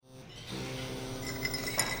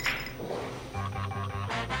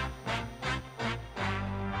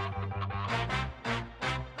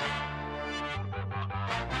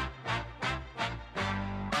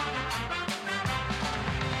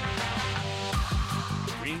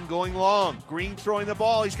going long. Green throwing the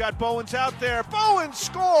ball. He's got Bowens out there. Bowens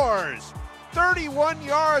scores! 31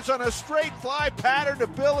 yards on a straight fly pattern to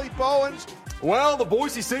Billy Bowens. Well, the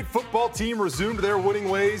Boise State football team resumed their winning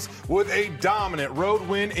ways with a dominant road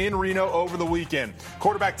win in Reno over the weekend.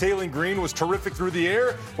 Quarterback Taylon Green was terrific through the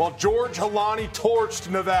air, while George Holani torched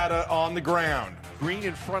Nevada on the ground. Green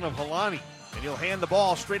in front of Holani, and he'll hand the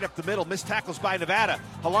ball straight up the middle. Missed tackles by Nevada.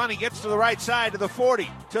 Holani gets to the right side to the 40,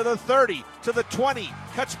 to the 30, to the 20.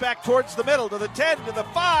 Cuts back towards the middle, to the 10, to the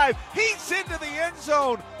 5. He's into the end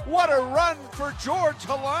zone. What a run for George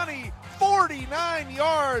Holani. 49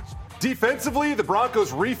 yards. Defensively, the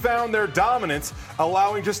Broncos refound their dominance,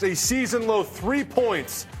 allowing just a season-low 3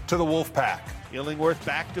 points to the Wolfpack. Illingworth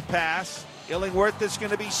back to pass. Illingworth is going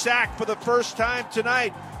to be sacked for the first time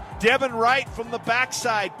tonight. Devin Wright from the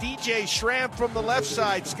backside. DJ Schramm from the left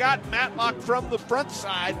side. Scott Matlock from the front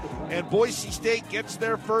side. And Boise State gets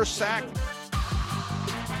their first sack.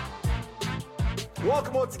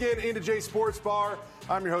 Welcome once again into Jay Sports Bar.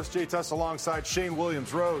 I'm your host, Jay Tuss, alongside Shane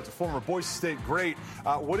Williams-Rhodes, a former Boise State great.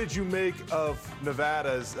 What did you make of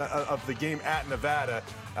Nevada's, of the game at Nevada?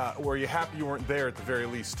 Were you happy you weren't there at the very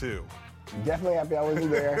least, too? Definitely happy I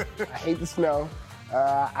wasn't there. I hate the snow.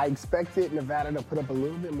 I expected Nevada to put up a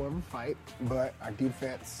little bit more of a fight, but our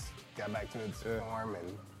defense got back to its form.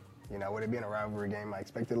 And, you know, with it being a rivalry game, I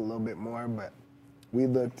expected a little bit more, but we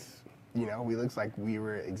looked like we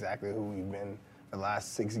were exactly who we've been the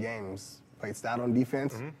last 6 games. Played stout on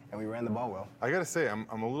defense, and we ran the ball well. I got to say, I'm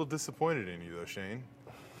a little disappointed in you, though, Shane.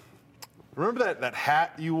 Remember that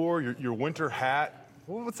hat you wore, your winter hat?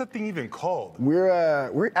 What's that thing even called?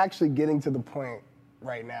 We're actually getting to the point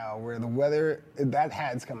right now where the weather, that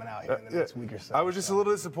hat's coming out here in the next week or so. I was just a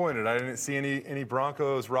little disappointed. I didn't see any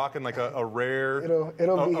Broncos rocking like a rare,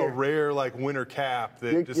 it'll be a rare like winter cap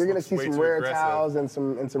that you're just going to looks see way some too rare aggressive. towels and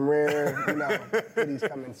some rare hoodies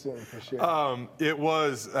coming soon for sure. It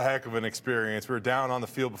was a heck of an experience. We were down on the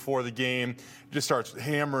field before the game. Just starts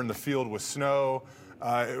hammering the field with snow.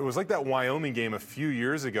 It was like that Wyoming game a few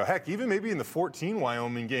years ago. Heck, even maybe in the 14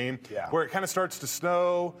 Wyoming game, where it kind of starts to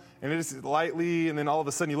snow and it is lightly, and then all of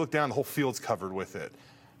a sudden you look down, the whole field's covered with it.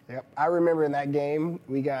 Yep. I remember in that game,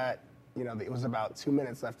 we got, it was about 2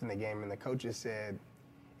 minutes left in the game, and the coaches said,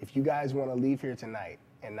 if you guys want to leave here tonight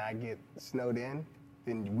and not get snowed in,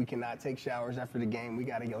 then we cannot take showers after the game. We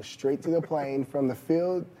got to go straight to the plane, from the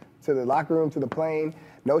field to the locker room to the plane.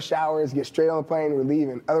 No showers, get straight on the plane, we're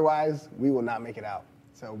leaving. Otherwise, we will not make it out.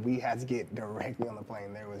 So we had to get directly on the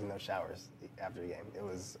plane. There was no showers after the game. It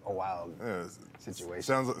was a wild situation.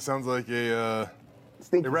 Sounds like a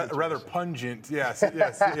rather pungent,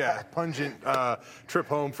 pungent trip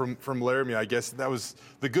home from Laramie. I guess that was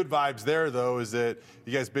the good vibes there, though, is that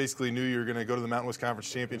you guys basically knew you were going to go to the Mountain West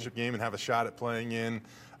Conference Championship game and have a shot at playing in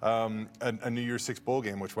a New Year's Six bowl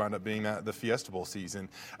game, which wound up being the Fiesta Bowl season.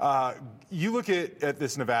 You look at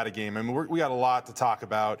this Nevada game, and we got a lot to talk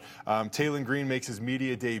about. Taylon Green makes his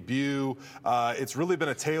media debut. It's really been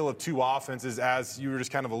a tale of two offenses, as you were just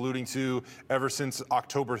kind of alluding to, ever since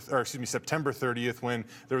September 30th, when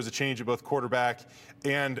there was a change at both quarterback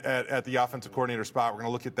and at the offensive coordinator spot. We're going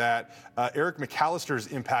to look at that. Eric McAllister's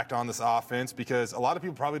impact on this offense, because a lot of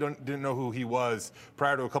people probably didn't know who he was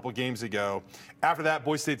prior to a couple games ago. After that,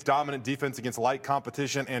 Boise State's dominant defense against light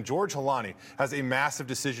competition, and George Holani has a massive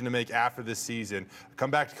decision to make after this season: come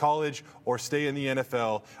back to college or stay in the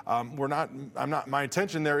NFL. My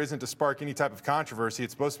intention there isn't to spark any type of controversy.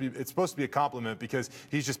 It's supposed to be a compliment, because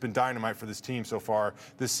he's just been dynamite for this team so far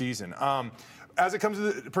this season. As it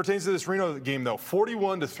pertains to this Reno game, though,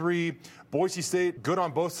 41-3, Boise State good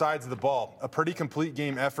on both sides of the ball. A pretty complete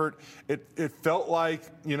game effort. It felt like,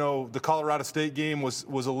 the Colorado State game was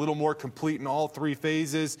a little more complete in all three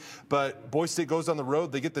phases, but Boise State goes on the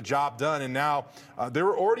road, they get the job done, and now they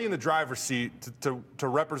were already in the driver's seat to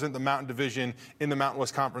represent the Mountain Division in the Mountain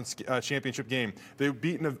West Conference Championship game. They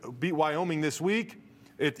beat Wyoming this week.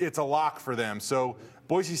 It's a lock for them. So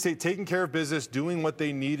Boise State taking care of business, doing what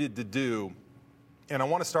they needed to do. And I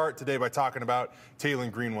want to start today by talking about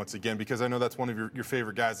Taylon Green once again, because I know that's one of your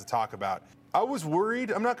favorite guys to talk about. I was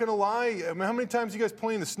worried. I'm not going to lie. I mean, how many times you guys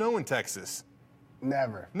play in the snow in Texas?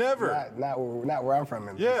 Never. Not where I'm from.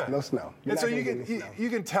 No snow. And so you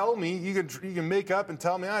can tell me, you can make up and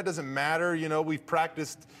tell me, it doesn't matter. We've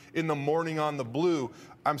practiced in the morning on the blue.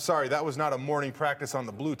 I'm sorry, that was not a morning practice on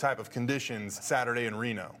the blue type of conditions Saturday in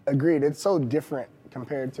Reno. Agreed. It's so different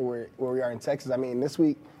compared to where we are in Texas. I mean, this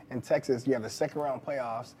week in Texas, you have the second round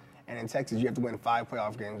playoffs, and in Texas, you have to win 5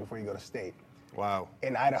 playoff games before you go to state. Wow.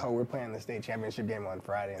 In Idaho, we're playing the state championship game on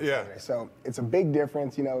Friday and Saturday. So it's a big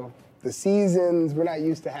difference. The seasons, we're not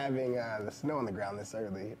used to having the snow on the ground this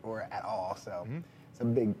early or at all. So it's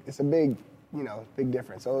a big big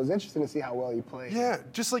difference. So it was interesting to see how well he played. Yeah,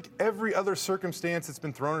 just like every other circumstance that's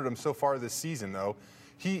been thrown at him so far this season, though,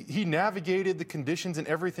 he navigated the conditions and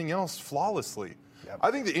everything else flawlessly. Yep.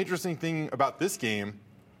 I think the interesting thing about this game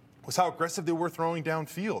was how aggressive they were throwing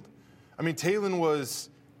downfield. I mean, Talon was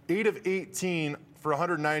 8 of 18 for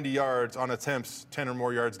 190 yards on attempts 10 or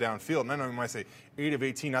more yards downfield. And I know you might say 8 of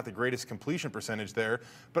 18, not the greatest completion percentage there.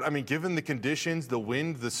 But, I mean, given the conditions, the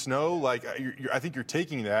wind, the snow, like I think you're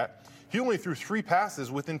taking that. He only threw 3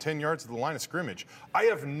 passes within 10 yards of the line of scrimmage. I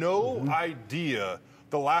have no idea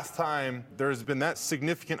the last time there's been that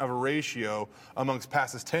significant of a ratio amongst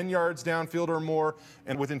passes 10 yards downfield or more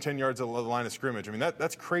and within 10 yards of the line of scrimmage. I mean,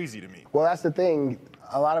 that's crazy to me. Well, that's the thing.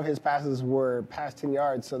 A lot of his passes were past 10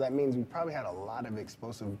 yards, so that means we probably had a lot of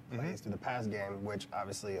explosive plays through the pass game, which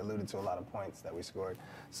obviously alluded to a lot of points that we scored.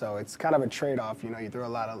 So it's kind of a trade-off. You throw a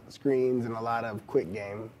lot of screens and a lot of quick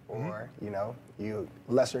game, or, you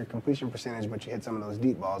lesser completion percentage, but you hit some of those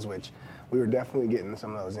deep balls, which we were definitely getting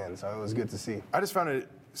some of those in. So it was good to see. I just found it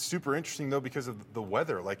super interesting, though, because of the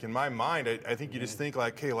weather. Like, in my mind, I think you just think,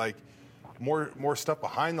 like, hey, like, more stuff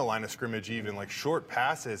behind the line of scrimmage, even, like short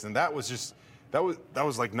passes, and that was just – That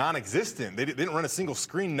was like non-existent. They didn't run a single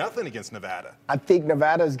screen, nothing against Nevada. I think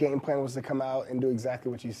Nevada's game plan was to come out and do exactly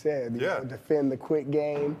what you said. Defend the quick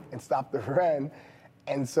game and stop the run.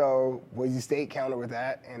 And so Boise State countered with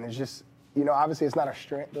that. And it's just, obviously it's not a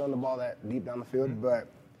strength throwing the ball that deep down the field, but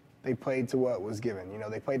they played to what was given.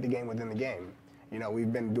 They played the game within the game.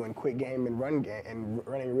 We've been doing quick game and run game and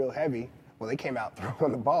running real heavy. Well, they came out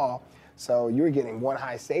throwing the ball. So you were getting one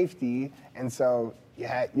high safety. And so you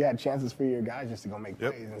had chances for your guys just to go make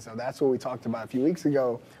plays. And so that's what we talked about a few weeks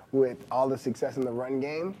ago with all the success in the run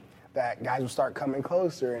game, that guys will start coming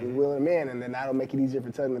closer and wheeling them in, and then that'll make it easier for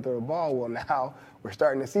Tubman to throw the ball. Well, now we're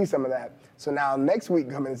starting to see some of that. So now next week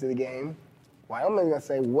coming into the game, Wyoming's going to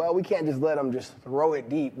say, well, we can't just let them just throw it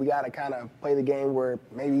deep. We got to kind of play the game where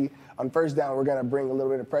maybe on first down we're going to bring a little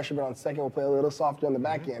bit of pressure, but on second we'll play a little softer on the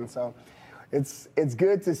back end. So it's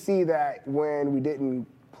good to see that when we didn't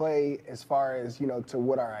play as far as, to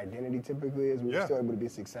what our identity typically is, we were still able to be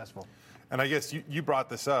successful. And I guess you brought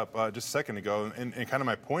this up just a second ago, and kind of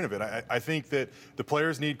my point of it. I think that the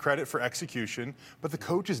players need credit for execution, but the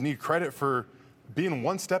coaches need credit for being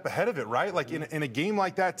one step ahead of it, right? Like in a game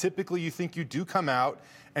like that, typically you think you do come out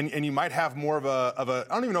and you might have more of a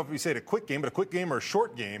I don't even know if we say it a quick game, but a quick game or a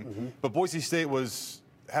short game. But Boise State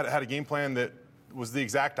had a game plan that was the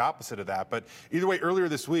exact opposite of that. But either way, earlier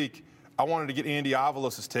this week, I wanted to get Andy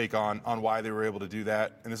Avalos' take on why they were able to do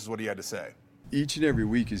that, and this is what he had to say. Each and every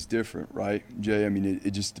week is different, right, Jay? I mean,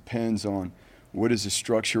 it just depends on what is the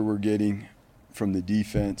structure we're getting from the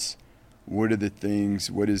defense, what are the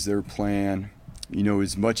things, what is their plan.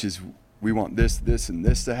 As much as we want this, and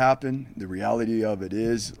this to happen, the reality of it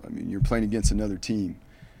is, I mean, you're playing against another team,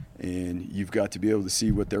 and you've got to be able to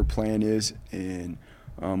see what their plan is, and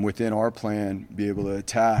within our plan, be able to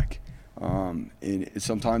attack. And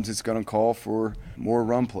sometimes it's going to call for more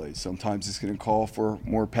run plays. Sometimes it's going to call for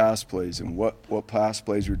more pass plays. And what pass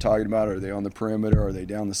plays we're talking about? Are they on the perimeter? Are they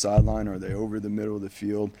down the sideline? Are they over the middle of the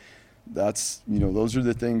field? That's, those are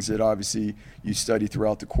the things that obviously you study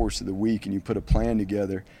throughout the course of the week and you put a plan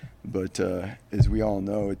together. But as we all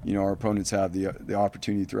know, our opponents have the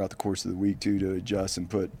opportunity throughout the course of the week too to adjust and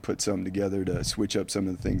put something together to switch up some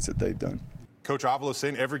of the things that they've done. Coach Avalos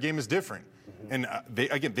saying every game is different. And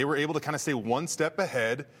they were able to kind of stay one step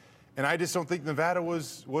ahead, and I just don't think Nevada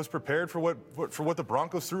was prepared for what the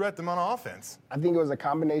Broncos threw at them on offense. I think it was a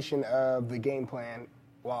combination of the game plan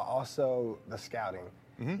while also the scouting.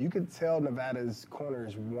 You could tell Nevada's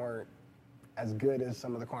corners weren't as good as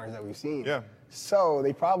some of the corners that we've seen. Yeah. So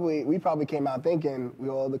we probably came out thinking,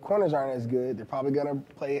 well, the corners aren't as good. They're probably going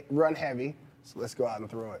to run heavy, so let's go out and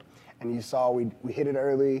throw it. And you saw we hit it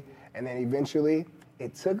early, and then eventually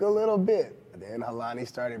it took a little bit. Then Helani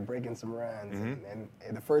started breaking some runs,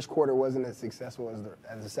 and the first quarter wasn't as successful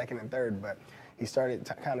as the second and third, but he started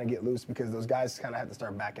to kind of get loose because those guys kind of had to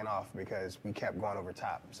start backing off because we kept going over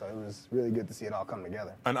top. So it was really good to see it all come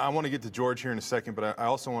together. And I want to get to George here in a second, but I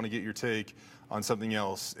also want to get your take on something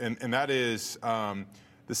else, and that is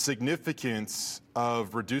the significance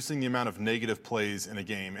of reducing the amount of negative plays in a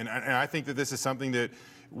game. And I think that this is something that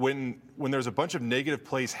when there's a bunch of negative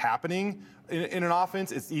plays happening in an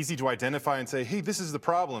offense, it's easy to identify and say, hey, this is the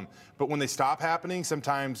problem. But when they stop happening,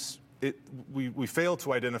 sometimes we fail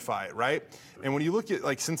to identify it, right? And when you look at,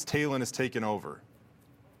 like, since Talon has taken over,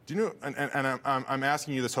 do you know, and I'm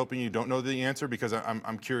asking you this hoping you don't know the answer because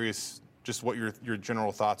I'm curious just what your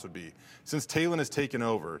general thoughts would be. Since Talon has taken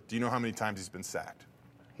over, do you know how many times he's been sacked?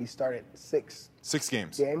 he started six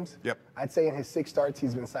games. Yep. I'd say in his 6 starts,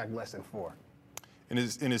 he's been sacked less than 4. In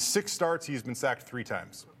his 6 starts, he's been sacked 3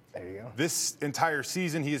 times. There you go. This entire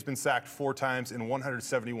season, he has been sacked 4 times in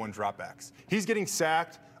 171 dropbacks. He's getting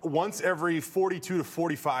sacked once every 42 to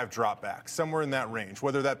 45 dropbacks, somewhere in that range,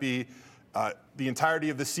 whether that be the entirety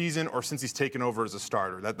of the season or since he's taken over as a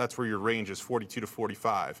starter. That's where your range is, 42 to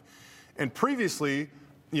 45. And previously,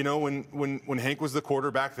 you know, when Hank was the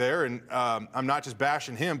quarterback there, and I'm not just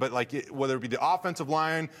bashing him, but whether it be the offensive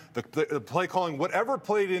line, the play calling, whatever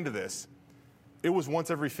played into this, it was once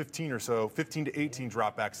every 15 or so, 15 to 18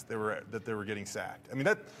 dropbacks that they were getting sacked. I mean,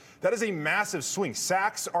 that is a massive swing.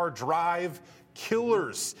 Sacks are drive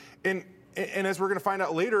killers. And as we're going to find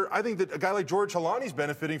out later, I think that a guy like George Holani's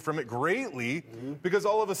benefiting from it greatly because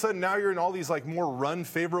all of a sudden now you're in all these more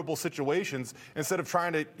run-favorable situations instead of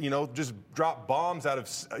trying to, just drop bombs out of,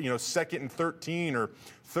 2nd and 13 or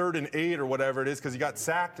 3rd and 8 or whatever it is because he got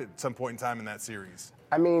sacked at some point in time in that series.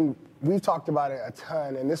 I mean, we've talked about it a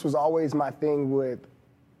ton, and this was always my thing with,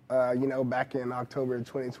 back in October of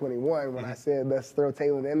 2021 when I said, let's throw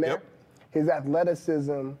Taylor in there. Yep. His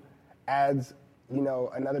athleticism adds,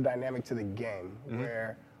 another dynamic to the game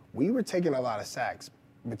where we were taking a lot of sacks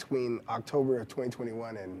between October of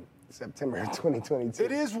 2021 and September of 2022.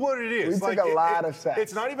 It is what it is. We took a lot of sacks.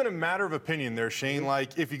 It's not even a matter of opinion there, Shane.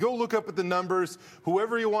 If you go look up at the numbers,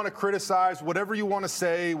 whoever you want to criticize, whatever you want to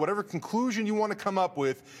say, whatever conclusion you want to come up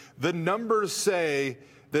with, the numbers say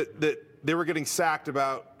that they were getting sacked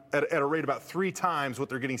at a rate about 3 times what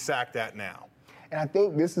they're getting sacked at now. And I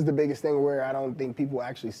think this is the biggest thing where I don't think people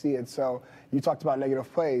actually see it. So you talked about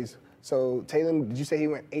negative plays. So Taylor, did you say he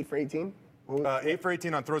went 8 for 18? 8 for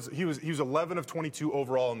 18 on throws. He was 11 of 22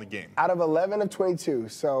 overall in the game. Out of 11 of 22.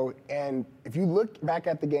 So, and if you look back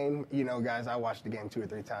at the game, guys, I watched the game 2 or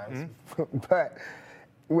 3 times. But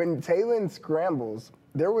when Taylor scrambles,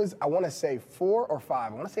 there was, I want to say 4 or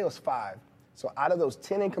 5. I want to say it was 5. So out of those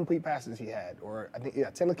 10 incomplete passes he had,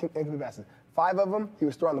 10 incomplete passes, 5 of them, he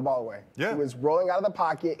was throwing the ball away. Yeah. He was rolling out of the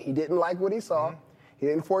pocket. He didn't like what he saw. He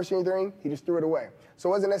didn't force anything. He just threw it away. So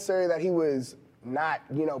it wasn't necessarily that he was not,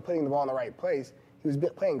 putting the ball in the right place. He was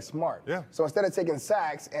playing smart. Yeah. So instead of taking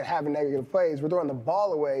sacks and having negative plays, we're throwing the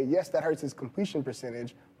ball away. Yes, that hurts his completion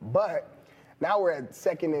percentage, but now we're at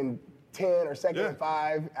 2nd and 10 or 2nd and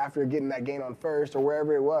 5 after getting that gain on first or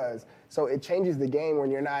wherever it was. So it changes the game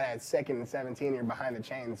when you're not at 2nd and 17, you're behind the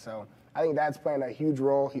chains. So I think that's playing a huge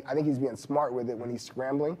role. I think he's being smart with it when he's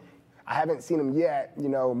scrambling. I haven't seen him yet,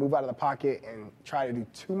 move out of the pocket and try to do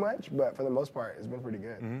too much, but for the most part, it's been pretty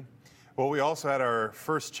good. Well, we also had our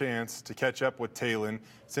first chance to catch up with Taylor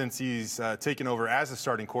since he's taken over as the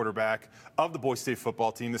starting quarterback of the Boise State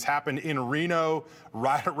football team. This happened in Reno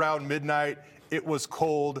right around midnight. It was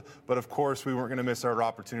cold, but of course we weren't going to miss our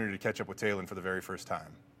opportunity to catch up with Taylor for the very first time.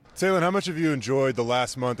 Taylor, how much have you enjoyed the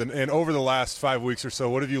last month and over the last 5 weeks or so?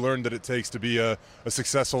 What have you learned that it takes to be a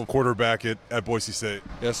successful quarterback at Boise State?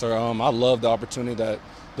 Yes, sir. I love the opportunity that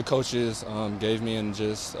the coaches gave me and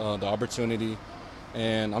just the opportunity.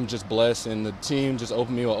 And I'm just blessed, and the team just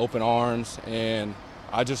opened me with open arms. And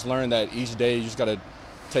I just learned that each day you just got to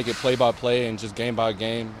take it play by play and just game by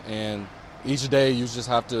game. And each day you just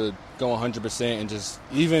have to go 100% and just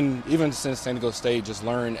even since San Diego State, just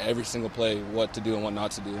learn every single play what to do and what not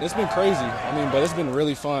to do. It's been crazy. But it's been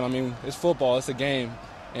really fun. It's football. It's a game,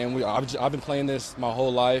 and I've been playing this my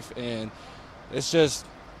whole life, and it's just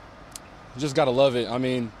gotta love it.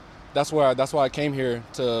 That's why I came here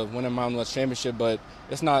to win a Mountain West championship. But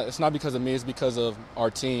it's not because of me. It's because of our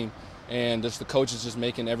team and just the coaches just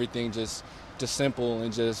making everything just simple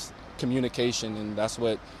and just communication, and that's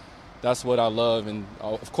what I love. And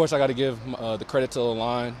of course I got to give the credit to the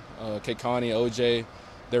line, Kate Connie, OJ.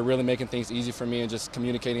 They're really making things easy for me and just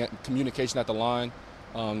communication at the line.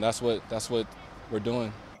 That's what we're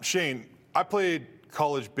doing. Shane, I played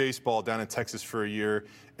college baseball down in Texas for a year,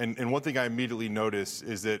 and one thing I immediately noticed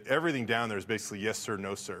is that everything down there is basically yes sir,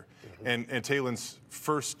 no sir. And Taylor's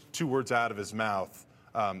first 2 words out of his mouth,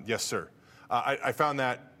 yes sir. I found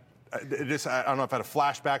that. I don't know if I had a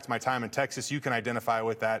flashback to my time in Texas. You can identify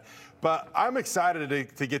with that. But I'm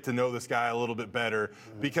excited to get to know this guy a little bit better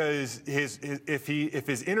because if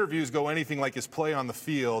his interviews go anything like his play on the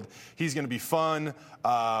field, he's going to be fun.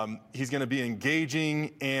 He's going to be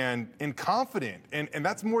engaging and confident. And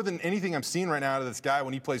that's more than anything I'm seeing right now out of this guy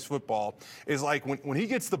when he plays football is like when he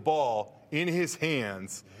gets the ball in his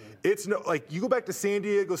hands, it's you go back to San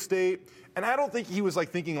Diego State. And I don't think he was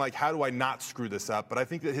thinking how do I not screw this up? But I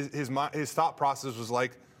think that his thought process was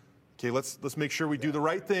okay, let's make sure we do the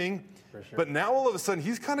right thing. Sure. But now all of a sudden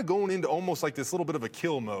he's kind of going into almost this little bit of a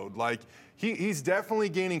kill mode. He's definitely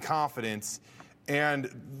gaining confidence. And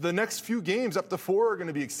the next few games up to 4 are going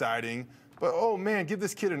to be exciting. But, oh, man, give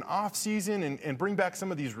this kid an off season and bring back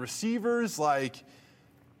some of these receivers. Like,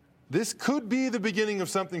 this could be the beginning of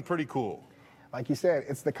something pretty cool. Like you said,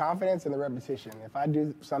 it's the confidence and the repetition. If I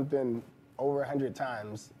do something over 100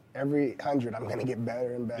 times, every 100 I'm going to get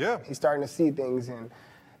better and better. Yeah. He's starting to see things, and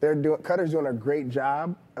Cutter's doing a great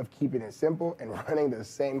job of keeping it simple and running the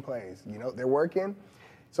same plays. You know, they're working.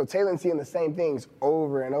 So Taylor's seeing the same things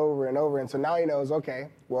over and over and over, and so now he knows, okay,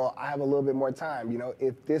 well, I have a little bit more time. You know,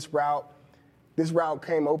 if this route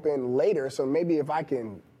came open later, so maybe if I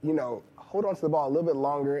can, you know, hold on to the ball a little bit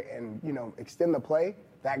longer and, you know, extend the play,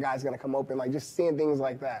 that guy's going to come open. Like, just seeing things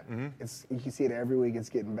like that, you can see it every week. It's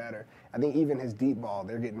getting better. I think even his deep ball,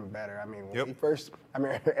 they're getting better. I mean,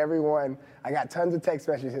 when everyone, I got tons of text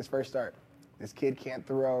messages his first start. This kid can't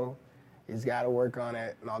throw. He's got to work on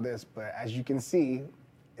it and all this. But as you can see,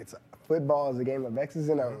 football is a game of X's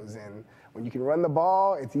and O's. And when you can run the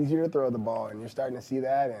ball, it's easier to throw the ball. And you're starting to see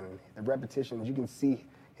that. And the repetitions, you can see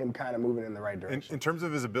him kind of moving in the right direction. In terms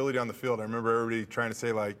of his ability on the field, I remember everybody trying to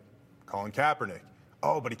say, like, Colin Kaepernick.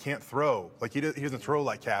 Oh, but he can't throw. Like, he doesn't throw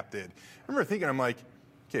like Cap did. I remember thinking, I'm like,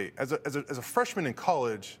 okay, as a freshman in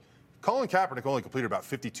college, Colin Kaepernick only completed about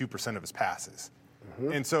 52% of his passes.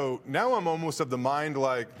 And so now I'm almost of the mind,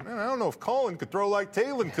 like, man, I don't know if Colin could throw like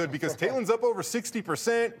Taylon could, because Taylon's up over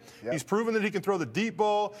 60%. Yep. He's proven that he can throw the deep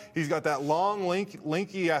ball. He's got that long,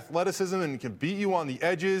 lanky athleticism and can beat you on the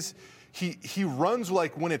edges. He runs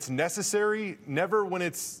like when it's necessary, never when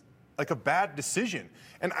it's like a bad decision.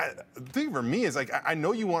 And the thing for me is, like, I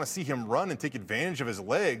know you want to see him run and take advantage of his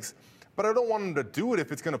legs, but I don't want him to do it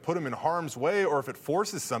if it's going to put him in harm's way or if it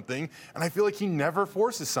forces something. And I feel like he never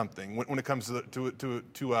forces something when it comes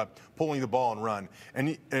to pulling the ball and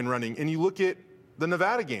running. And you look at the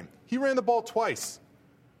Nevada game. He ran the ball twice.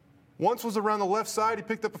 Once was around the left side. He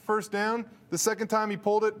picked up a first down. The second time he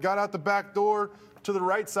pulled it, got out the back door to the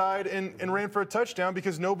right side and ran for a touchdown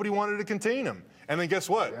because nobody wanted to contain him. And then guess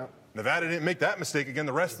what? Yep. Nevada didn't make that mistake again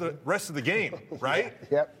the rest of the game, right?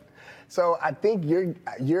 Yep. So I think you're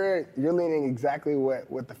leaning exactly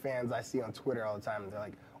what the fans I see on Twitter all the time. They're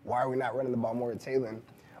like, why are we not running the ball more with Taylon?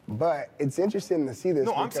 But it's interesting to see this.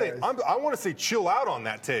 No, I want to say chill out on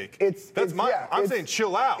that take. I'm saying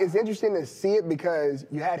chill out. It's interesting to see it because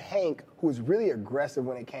you had Hank, who was really aggressive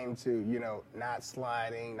when it came to, you know, not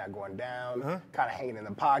sliding, not going down, kind of hanging in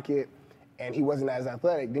the pocket. And he wasn't as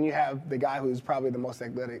athletic. Then you have the guy who's probably the most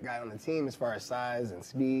athletic guy on the team as far as size and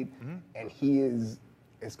speed, and he is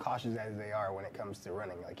as cautious as they are when it comes to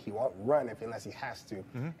running. Like, he won't run unless he has to.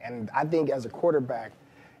 And I think as a quarterback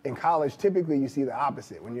in college, typically you see the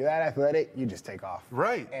opposite. When you're that athletic, you just take off.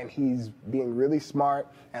 Right. And he's being really smart,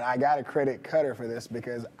 and I got to credit Cutter for this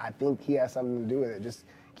because I think he has something to do with it. Just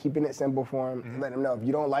keeping it simple for him, letting him know if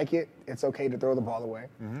you don't like it, it's okay to throw the ball away.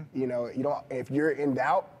 You know, if you're in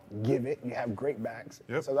doubt, give it. You have great backs.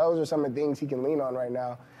 Yep. So those are some of the things he can lean on right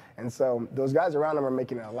now. And so those guys around him are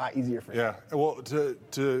making it a lot easier for him. Yeah. Well,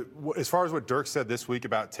 as far as what Dirk said this week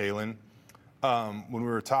about Taylon, when we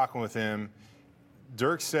were talking with him,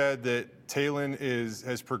 Dirk said that Taylon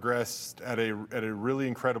has progressed at a really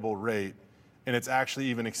incredible rate, and it's actually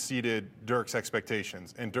even exceeded Dirk's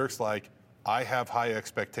expectations. And Dirk's like, I have high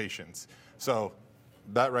expectations. So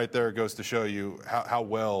that right there goes to show you how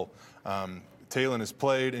well Taylon has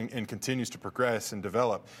played and continues to progress and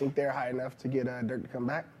develop. Think they're high enough to get Dirk to come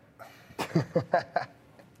back?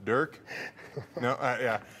 Dirk? No,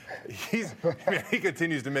 yeah. He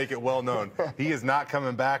continues to make it well known. He is not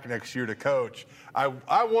coming back next year to coach.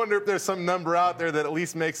 I wonder if there's some number out there that at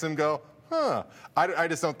least makes him go, huh. I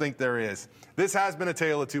just don't think there is. This has been a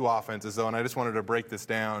tale of two offenses, though, and I just wanted to break this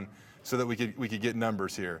down so that we could get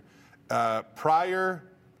numbers here. Prior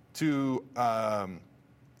to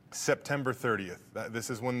September 30th, this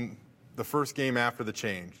is when the first game after the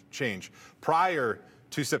change. Prior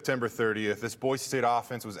to September 30th, this Boise State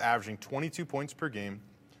offense was averaging 22 points per game.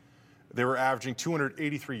 They were averaging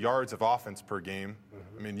 283 yards of offense per game.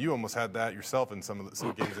 I mean, you almost had that yourself in some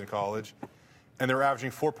games in college. And they were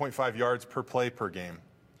averaging 4.5 yards per play per game.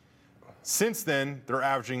 Since then, they're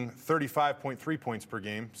averaging 35.3 points per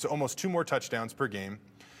game, so almost 2 more touchdowns per game.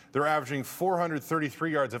 They're averaging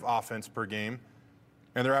 433 yards of offense per game,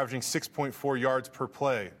 and they're averaging 6.4 yards per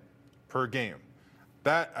play per game.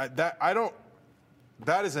 That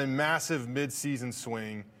is a massive midseason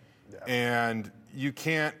swing, and you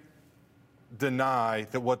can't deny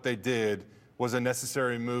that what they did was a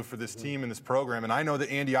necessary move for this team and this program. And I know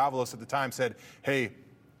that Andy Avalos at the time said, hey,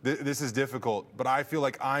 this is difficult, but I feel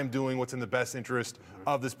like I'm doing what's in the best interest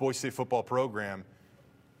of this Boise State football program.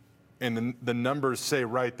 And the numbers say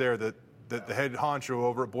right there that the head honcho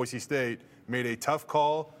over at Boise State made a tough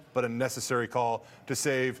call, but a necessary call to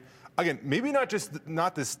save, again, maybe not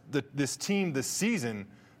this team this season,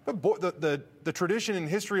 but the tradition and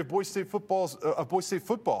history of Boise State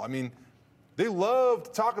football. I mean, they love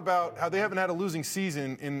to talk about how they haven't had a losing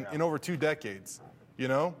season in over 2 decades, you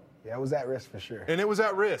know? Yeah, it was at risk for sure. And it was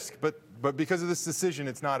at risk, but because of this decision,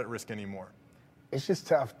 it's not at risk anymore. It's just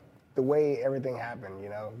tough the way everything happened, you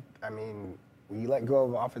know? I mean, we let go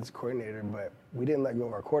of the offensive coordinator, but we didn't let go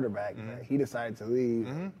of our quarterback. He decided to leave.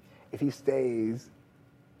 If he stays,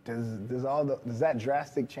 does that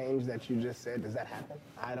drastic change that you just said, does that happen?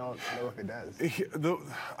 I don't know if it does.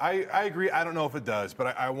 I agree. I don't know if it does,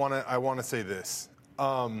 but I want to say this.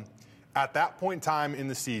 At that point in time in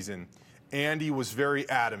the season, Andy was very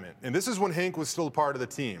adamant, and this is when Hank was still a part of the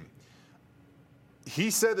team. He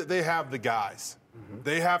said that they have the guys.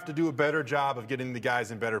 They have to do a better job of getting the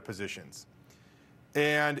guys in better positions.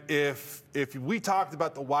 And if we talked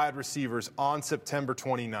about the wide receivers on September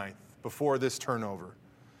 29th, before this turnover,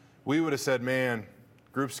 we would have said, man,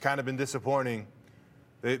 group's kind of been disappointing.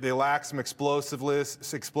 They lack some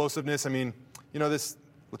explosiveness. I mean, you know, this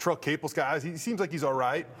Latrell Caples guy, he seems like he's all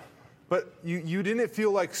right. But you didn't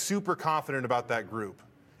feel like super confident about that group.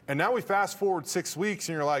 And now we fast forward 6 weeks,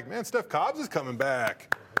 and you're like, man, Steph Cobbs is coming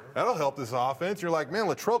back. That'll help this offense. You're like, man,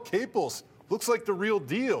 Latrell Caples looks like the real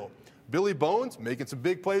deal. Billy Bowens making some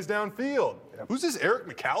big plays downfield. Yep. Who's this Eric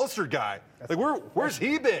McAllister guy? Like, where's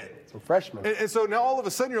he been? Some freshman. And so now all of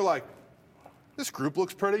a sudden you're like, this group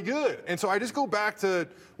looks pretty good. And so I just go back to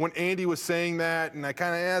when Andy was saying that, and I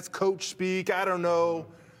kind of asked coach speak. I don't know.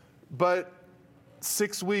 But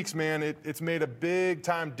 6 weeks, man, it's made a big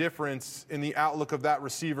time difference in the outlook of that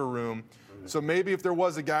receiver room. So maybe if there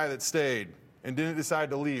was a guy that stayed and didn't decide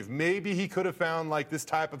to leave, maybe he could have found like this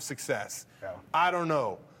type of success. Yeah. I don't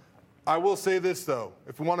know. I will say this, though.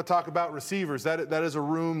 If we want to talk about receivers, that is a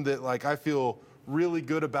room that, like, I feel really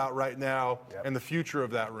good about right now and the future of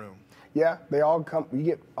that room. Yeah, they all come. You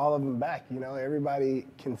get all of them back. You know, everybody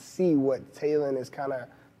can see what Talon is kind of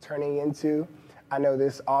turning into. I know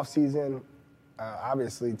this offseason,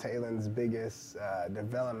 obviously, Talon's biggest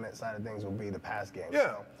development side of things will be the pass game. Yeah.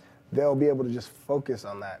 So they'll be able to just focus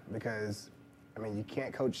on that because, I mean, you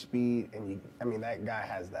can't coach speed, and that guy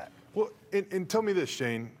has that. Well, and tell me this,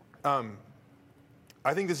 Shane.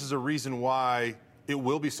 I think this is a reason why it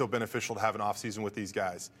will be so beneficial to have an offseason with these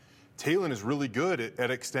guys. Talon is really good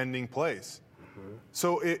at extending plays.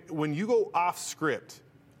 So when you go off script,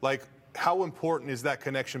 like, how important is that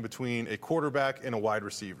connection between a quarterback and a wide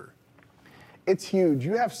receiver? It's huge.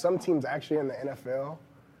 You have some teams actually in the NFL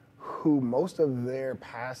who most of their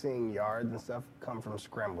passing yards and stuff come from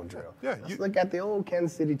scramble drill. Yeah, Let's look at the old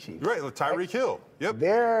Kansas City Chiefs. Right, like Tyreek Hill.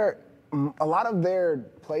 Yep. A lot of their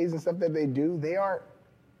plays and stuff that they do, they aren't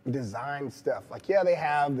designed stuff. Like, yeah, they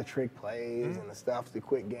have the trick plays and the stuff, the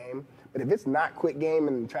quick game. But if it's not quick game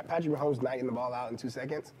and Patrick Mahomes not getting the ball out in 2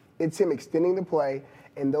 seconds, it's him extending the play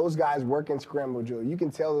and those guys work in scramble drill. You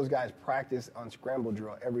can tell those guys practice on scramble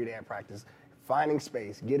drill every day at practice, finding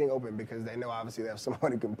space, getting open because they know obviously they have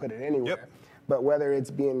someone who can put it anywhere. Yep. But whether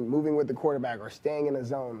it's moving with the quarterback or staying in the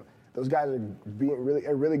zone, those guys are being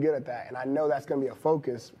really good at that. And I know that's going to be a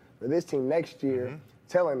focus for this team next year,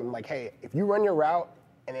 telling them, like, hey, if you run your route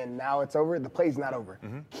and then now it's over, the play's not over.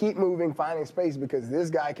 Keep moving, finding space because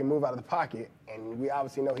this guy can move out of the pocket, and we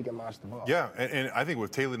obviously know he can launch the ball. Yeah, and I think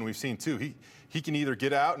with Talon we've seen too, he can either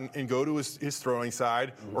get out and go to his throwing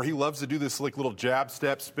side, or he loves to do this like little jab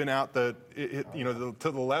step, spin out to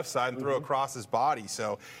the left side and throw across his body.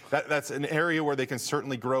 So that's an area where they can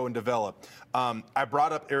certainly grow and develop. I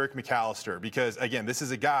brought up Eric McAllister because, again, this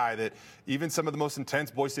is a guy that even some of the most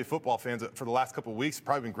intense Boise State football fans for the last couple of weeks have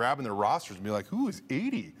probably been grabbing their rosters and be like, who is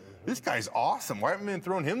 80? This guy's awesome. Why haven't we been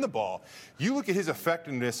throwing him the ball? You look at his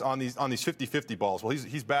effectiveness on these 50-50 balls. Well,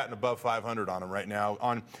 he's batting above 500 on them right now.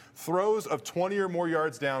 On throws of 20 or more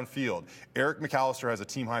yards downfield, Eric McAllister has a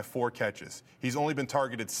team-high 4 catches. He's only been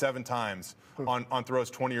targeted 7 times on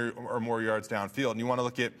throws 20 or more yards downfield. And you want to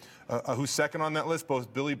look at who's second on that list?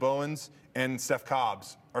 Both Billy Bowens and Steph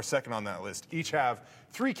Cobbs are second on that list. Each have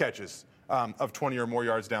 3 catches of 20 or more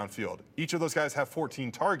yards downfield. Each of those guys have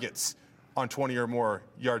 14 targets on 20 or more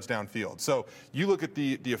yards downfield. So you look at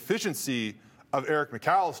the efficiency of Eric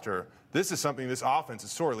McAllister, this is something this offense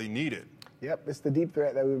is sorely needed. Yep, it's the deep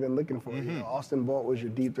threat that we've been looking for. You know, Austin Bolt was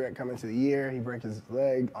your deep threat coming into the year. He broke his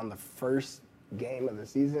leg on the first game of the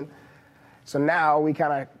season. So now we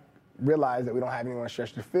kind of realized that we don't have anyone to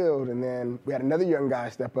stretch the field. And then we had another young guy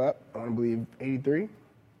step up, I want to believe 83.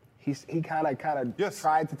 he kind of Yes.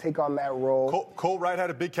 tried to take on that role. Cole Wright had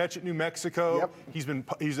a big catch at New Mexico. Yep. He's been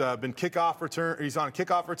kickoff return. He's on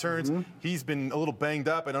kickoff returns. Mm-hmm. He's been a little banged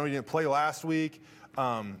up. I know he didn't play last week.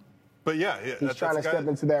 But yeah, He's trying to step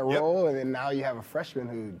into that Yep. role, and then now you have a freshman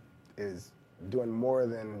who is doing more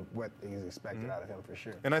than what he's expected Mm-hmm. out of him for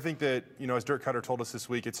sure. And I think that, as Dirk Cutter told us this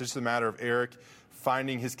week, it's just a matter of Eric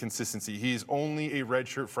finding his consistency. He's only a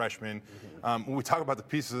redshirt freshman. When we talk about the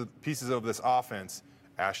pieces of this offense,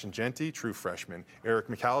 Ashton Genty, true freshman. Eric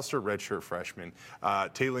McAllister, redshirt freshman.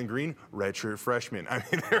 Taylon Green, redshirt freshman. I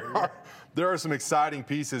mean, there are some exciting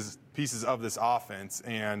pieces of this offense,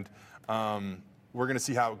 and we're going to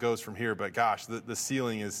see how it goes from here. But gosh, the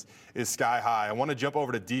ceiling is sky high. I want to jump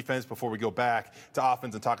over to defense before we go back to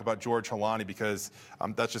offense and talk about George Holani, because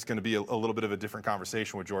that's just going to be a little bit of a different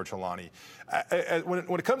conversation with George Holani.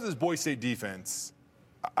 When it comes to this Boise State defense,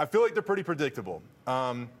 I feel like they're pretty predictable.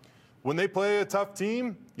 When they play a tough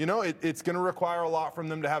team, it's going to require a lot from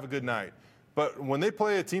them to have a good night. But when they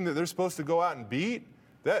play a team that they're supposed to go out and beat,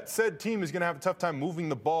 that said team is going to have a tough time moving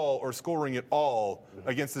the ball or scoring at all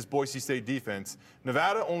against this Boise State defense.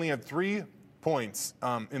 Nevada only had 3 points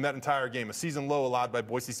in that entire game, a season low allowed by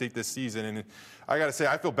Boise State this season. And I got to say,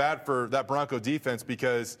 I feel bad for that Bronco defense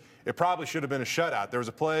because it probably should have been a shutout. There was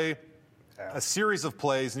a series of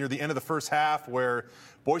plays near the end of the first half where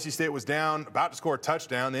Boise State was down, about to score a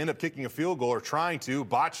touchdown. They end up kicking a field goal, or trying to,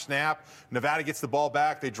 botch snap. Nevada gets the ball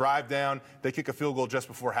back. They drive down. They kick a field goal just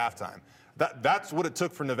before halftime. That's what it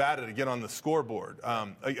took for Nevada to get on the scoreboard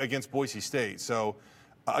against Boise State. So,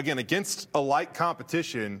 again, against a light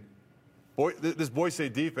competition, this Boise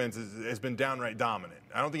State defense has been downright dominant.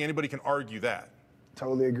 I don't think anybody can argue that.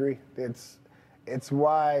 Totally agree. It's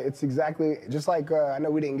why it's exactly just like I know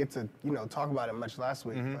we didn't get to talk about it much last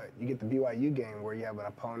week, but you get the BYU game where you have an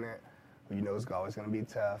opponent who is always going to be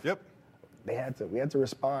tough. Yep. We had to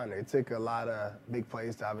respond. It took a lot of big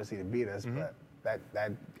plays to obviously beat us, but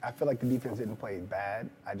that I feel like the defense didn't play bad.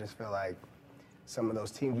 I just feel like some of those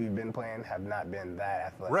teams we've been playing have not been that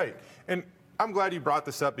athletic. Right. And I'm glad you brought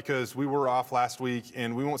this up because we were off last week,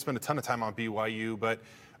 and we won't spend a ton of time on BYU, but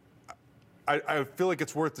I feel like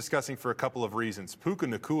it's worth discussing for a couple of reasons. Puka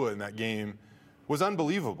Nacua in that game was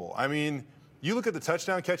unbelievable. I mean, you look at the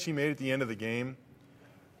touchdown catch he made at the end of the game.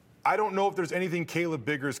 I don't know if there's anything Caleb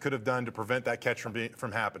Biggers could have done to prevent that catch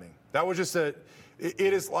from happening. That was just it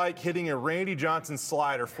is like hitting a Randy Johnson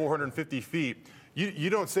slider 450 feet. You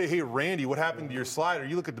don't say, hey, Randy, what happened to your slider?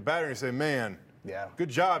 You look at the batter and you say, man, good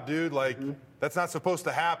job, dude. Like, that's not supposed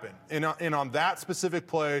to happen. And on that specific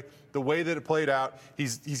play, the way that it played out,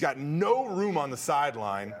 he's got no room on the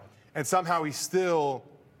sideline, and somehow he still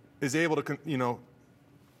is able to,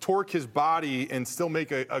 torque his body and still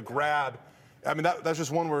make a grab. I mean, that's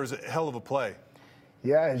just one where it's a hell of a play.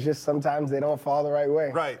 Yeah, it's just sometimes they don't fall the right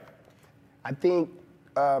way. Right. I think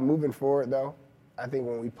moving forward, though, I think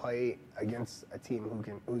when we play against a team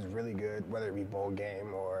who's really good, whether it be bowl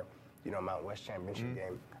game or Mountain West championship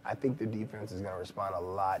game, I think the defense is going to respond a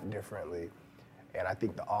lot differently, and I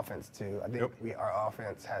think the offense too. I think our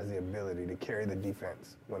offense has the ability to carry the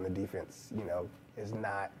defense when the defense, is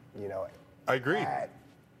not, I agree.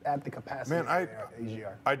 At the capacity. Man,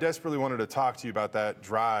 I desperately wanted to talk to you about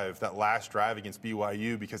that last drive against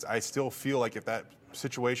BYU, because I still feel like if that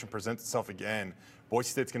situation presents itself again, Boise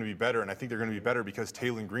State's going to be better, and I think they're going to be better because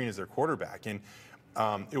Taylon Green is their quarterback. And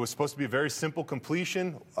it was supposed to be a very simple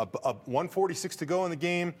completion, a 1:46 to go in the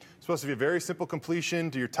game. It's supposed to be a very simple completion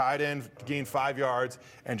to your tight end, gain 5 yards,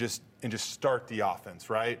 and just start the offense,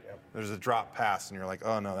 right? Yep. There's a drop pass, and you're like,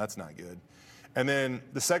 oh, no, that's not good. And then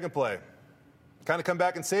the second play, kind of come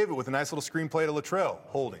back and save it with a nice little screen play to Latrell,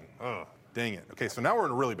 holding. Oh, dang it. Okay, so now we're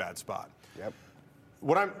in a really bad spot. Yep.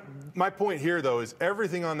 My point here, though, is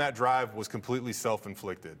everything on that drive was completely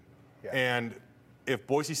self-inflicted. Yeah. And if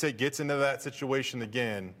Boise State gets into that situation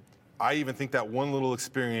again, I even think that one little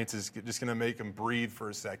experience is just going to make them breathe for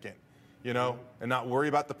a second, and not worry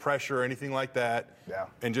about the pressure or anything like that. Yeah.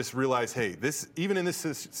 And just realize, hey, even in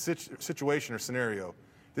this situation or scenario,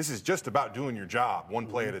 this is just about doing your job one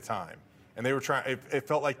play at a time. And they were trying. It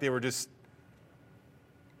felt like they were just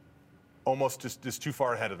almost just too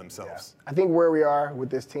far ahead of themselves. Yeah. I think where we are with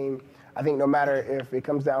this team, I think no matter if it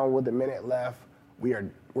comes down with a minute left, we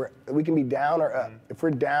can be down or up. If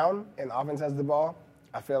we're down and the offense has the ball,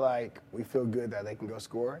 I feel like we feel good that they can go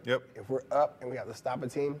score. Yep. If we're up and we have to stop a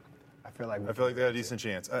team, I feel like they have a decent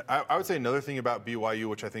chance. I would say another thing about BYU,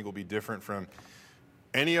 which I think will be different from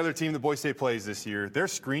any other team that Boise State plays this year, their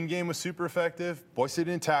screen game was super effective. Boise State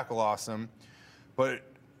didn't tackle awesome, but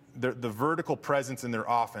the vertical presence in their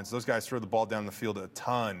offense, those guys throw the ball down the field a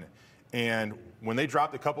ton. And when they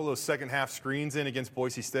dropped a couple of those second-half screens in against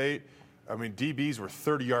Boise State, I mean, DBs were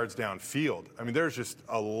 30 yards downfield. I mean, there's just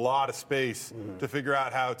a lot of space to figure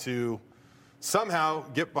out how to somehow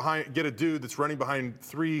get a dude that's running behind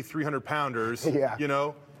 300-pounders. Yeah. You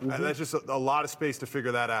know, and that's just a lot of space to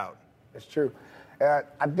figure that out. It's true.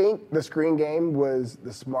 I think the screen game was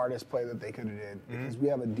the smartest play that they could have did because we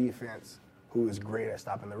have a defense who is great at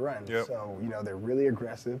stopping the run. Yep. So, you know, they're really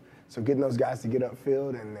aggressive. So getting those guys to get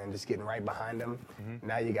upfield and then just getting right behind them.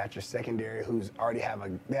 Now you got your secondary who's already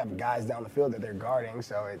they have guys down the field that they're guarding.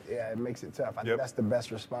 So it makes it tough. I think that's the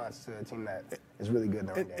best response to a team that is really good in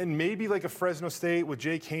the run game. And maybe like a Fresno State with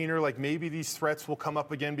Jake Haener, like maybe these threats will come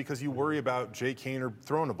up again because you worry about Jake Haener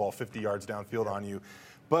throwing the ball 50 yards downfield on you.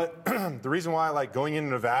 But the reason why I like going into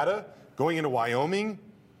Nevada, going into Wyoming,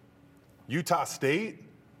 Utah State,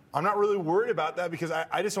 I'm not really worried about that because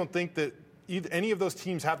I just don't think that any of those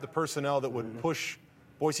teams have the personnel that would push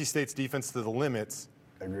Boise State's defense to the limits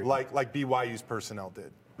like BYU's personnel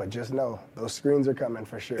did. But just know, those screens are coming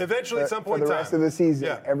for sure. Eventually, at some point for the rest of the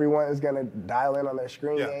season, everyone is going to dial in on their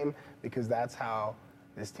screen game because that's how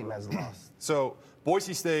this team has lost. So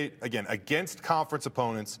Boise State, again, against conference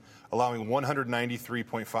opponents, allowing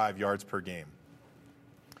 193.5 yards per game.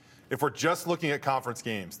 If we're just looking at conference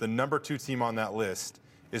games, the number 2 team on that list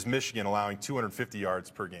is Michigan, allowing 250 yards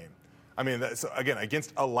per game. I mean, again,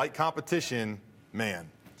 against a light competition, man.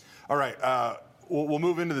 All right, we'll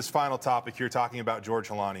move into this final topic here, talking about George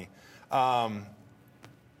Holani.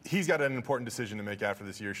 He's got an important decision to make after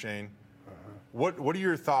this year, Shane. What are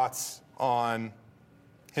your thoughts on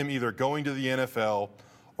him either going to the NFL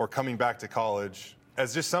or coming back to college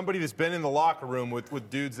as just somebody that's been in the locker room with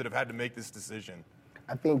dudes that have had to make this decision?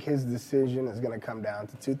 I think his decision is going to come down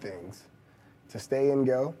to 2 things. To stay and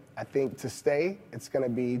go. I think to stay, it's going to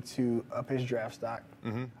be to up his draft stock,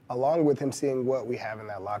 along with him seeing what we have in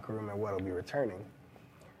that locker room and what he'll be returning.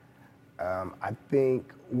 I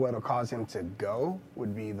think what will cause him to go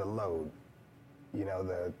would be the load. You know,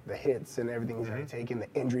 the hits and everything he's already taken,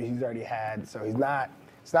 the injuries he's already had. So it's not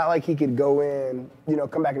like he could go in, you know,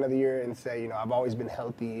 come back another year and say, you know, I've always been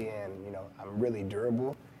healthy and, you know, I'm really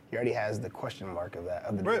durable. He already has the question mark of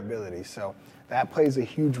the durability. So that plays a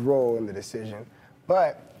huge role in the decision.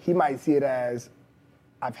 But he might see it as,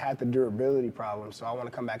 I've had the durability problem, so I want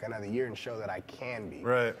to come back another year and show that I can be.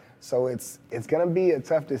 Right. So it's going to be a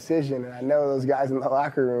tough decision. And I know those guys in the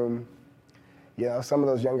locker room, you know, some of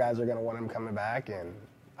those young guys are going to want him coming back. And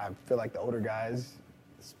I feel like the older guys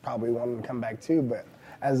probably want him to come back too. But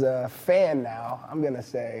as a fan now, I'm going to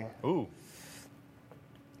say,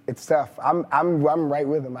 it's tough. I'm right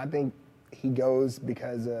with him. I think he goes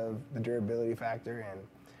because of the durability factor, and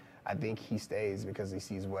I think he stays because he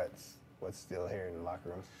sees what's still here in the locker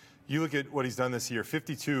room. You look at what he's done this year: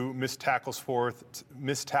 52 missed tackles forced,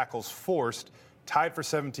 tied for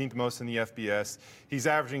 17th most in the FBS. He's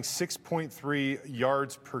averaging 6.3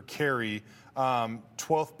 yards per carry,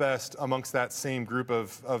 12th best amongst that same group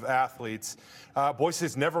of athletes. Boise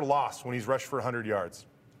State's never lost when he's rushed for 100 yards.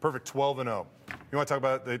 Perfect 12-0. You want to talk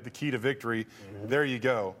about the key to victory? There you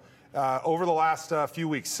go. Over the last few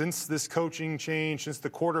weeks, since this coaching change, since the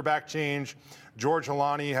quarterback change, George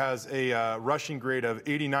Holani has a rushing grade of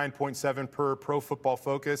 89.7 per Pro Football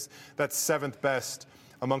Focus. That's 7th best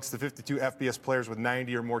amongst the 52 FBS players with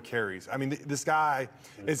 90 or more carries. I mean, this guy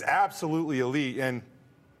is absolutely elite. And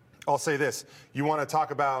I'll say this: you want to talk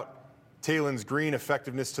about Taylon's Green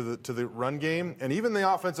effectiveness to the run game and even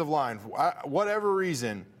the offensive line. Whatever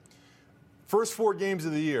reason, first 4 games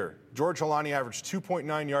of the year, George Holani averaged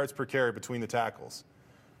 2.9 yards per carry between the tackles.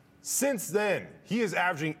 Since then, he is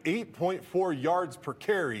averaging 8.4 yards per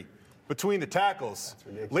carry between the tackles.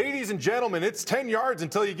 Ladies and gentlemen, it's 10 yards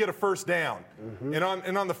until you get a first down. And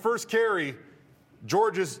on the first carry,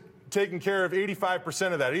 George is taking care of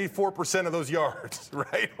 85% of that, 84% of those yards,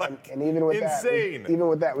 right? Like, and even with insane. Even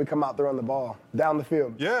with that, we come out throwing the ball down the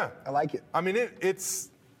field. Yeah. I like it. I mean,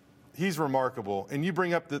 he's remarkable. And you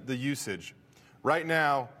bring up the usage. Right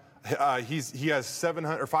now, he has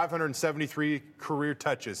 573 career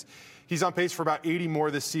touches. He's on pace for about 80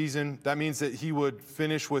 more this season. That means that he would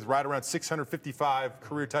finish with right around 655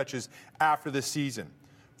 career touches after this season.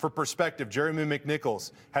 For perspective, Jeremy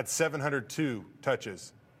McNichols had 702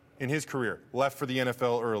 touches in his career, left for the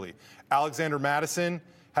NFL early. Alexander Madison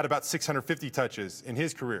had about 650 touches in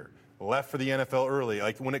his career, left for the NFL early.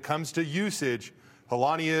 Like, when it comes to usage,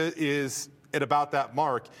 Holani is at about that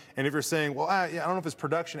mark. And if you're saying, well, I don't know if his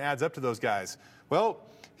production adds up to those guys. Well,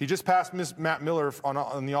 he just passed Matt Miller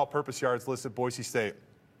on the all-purpose yards list at Boise State.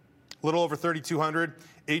 A little over 3,200,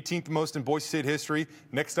 18th most in Boise State history.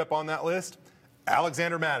 Next up on that list,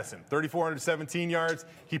 Alexander Madison, 3,417 yards.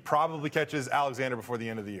 He probably catches Alexander before the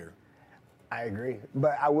end of the year. I agree.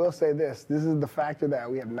 But I will say this. This is the factor that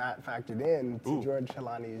we have not factored in to George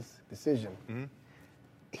Holani's decision. Mm-hmm.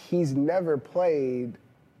 He's never played,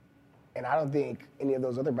 and I don't think any of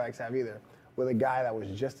those other backs have either, with a guy that was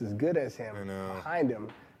just as good as him behind him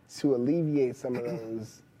to alleviate some of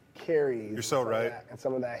those carries. You're so right. And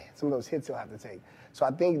some of those hits he'll have to take. So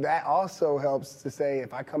I think that also helps to say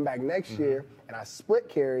if I come back next year and I split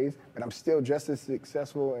carries, but I'm still just as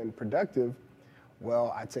successful and productive,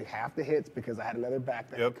 well, I took half the hits because I had another back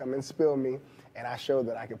that could come and spill me, and I showed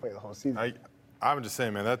that I could play the whole season. I'm just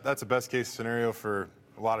saying, man, that's a best case scenario for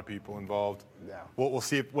a lot of people involved. Yeah. We'll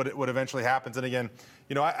see what eventually happens. And again,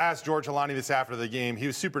 I asked George Holani this after the game. He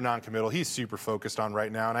was super non-committal. He's super focused on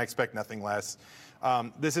right now, and I expect nothing less.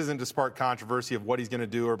 This isn't to spark controversy of what he's going to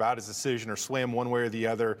do or about his decision or sway him one way or the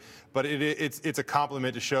other, but it's a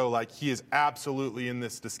compliment to show like he is absolutely in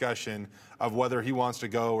this discussion of whether he wants to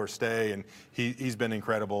go or stay, and he's been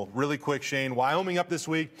incredible. Really quick, Shane, Wyoming up this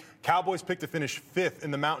week. Cowboys picked to finish 5th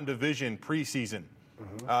in the Mountain Division preseason.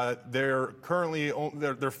 They're currently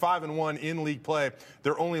they're 5-1 in league play.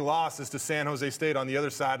 Their only loss is to San Jose State on the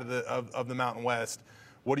other side of the Mountain West.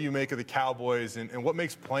 What do you make of the Cowboys, and what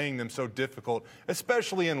makes playing them so difficult,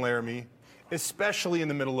 especially in Laramie, especially in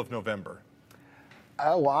the middle of November?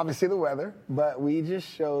 Well, obviously the weather, but we just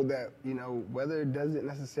showed that, weather doesn't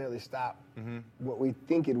necessarily stop what we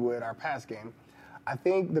think it would, our pass game. I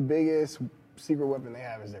think the biggest secret weapon they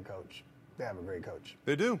have is their coach. They have a great coach.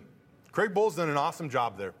 They do. Craig Bull's done an awesome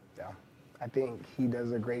job there. Yeah. I think he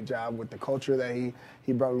does a great job with the culture that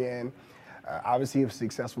he brought in. Obviously, he was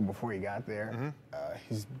successful before he got there.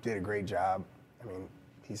 He's did a great job. I mean,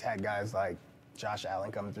 he's had guys like Josh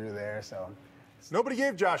Allen come through there. So nobody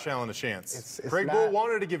gave Josh Allen a chance. Craig Bull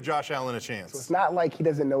wanted to give Josh Allen a chance. So it's not like he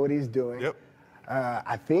doesn't know what he's doing. Yep.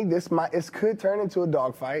 I think this could turn into a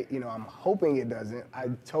dogfight. I'm hoping it doesn't. I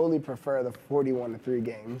totally prefer the 41-3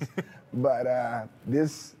 games, but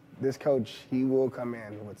this coach, he will come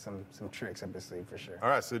in with some tricks up his sleeve for sure. All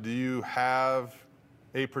right. So do you have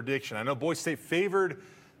a prediction? I know Boise State favored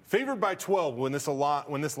by 12 when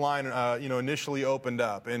this line initially opened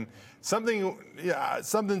up, and something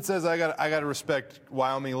says I got to respect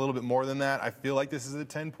Wyoming a little bit more than that. I feel like this is a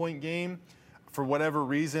 10-point game for whatever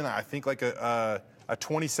reason. I think like a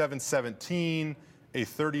 27-17, a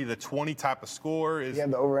 30-20 type of score is. You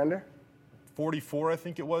have the over/under? 44, I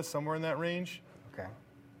think it was, somewhere in that range. Okay.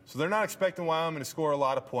 So they're not expecting Wyoming to score a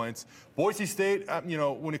lot of points. Boise State,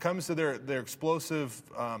 when it comes to their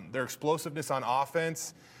explosiveness on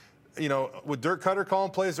offense, with Dirk Cutter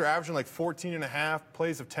calling plays, they're averaging like 14.5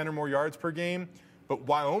 plays of 10 or more yards per game. But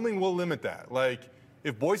Wyoming will limit that. Like,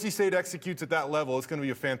 if Boise State executes at that level, it's going to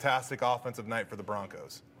be a fantastic offensive night for the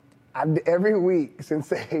Broncos. Every week since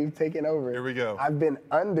they've taken over, here we go. I've been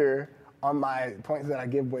under on my points that I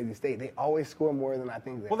give Boise State. They always score more than I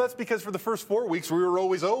think they Well, that's because for the first 4 weeks, we were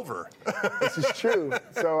always over. This is true.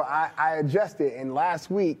 So I adjusted, and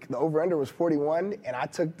last week, the over-under was 41, and I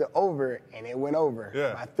took the over, and it went over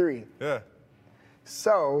by 3. Yeah.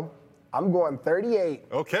 So I'm going 38.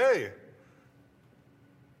 Okay.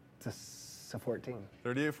 To 14.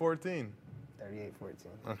 38-14. 38-14.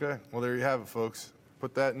 Okay. Well, there you have it, folks.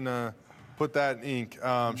 Put that in ink.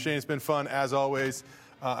 Shane, it's been fun, as always.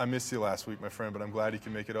 I missed you last week, my friend, but I'm glad you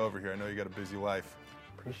can make it over here. I know you got a busy life.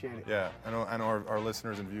 Appreciate it. Yeah, I know our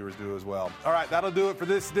listeners and viewers do as well. All right, that'll do it for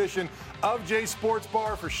this edition of Jay Sports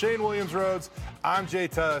Bar. For Shane Williams-Rhodes, I'm Jay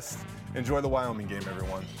Tust. Enjoy the Wyoming game,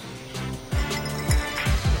 everyone.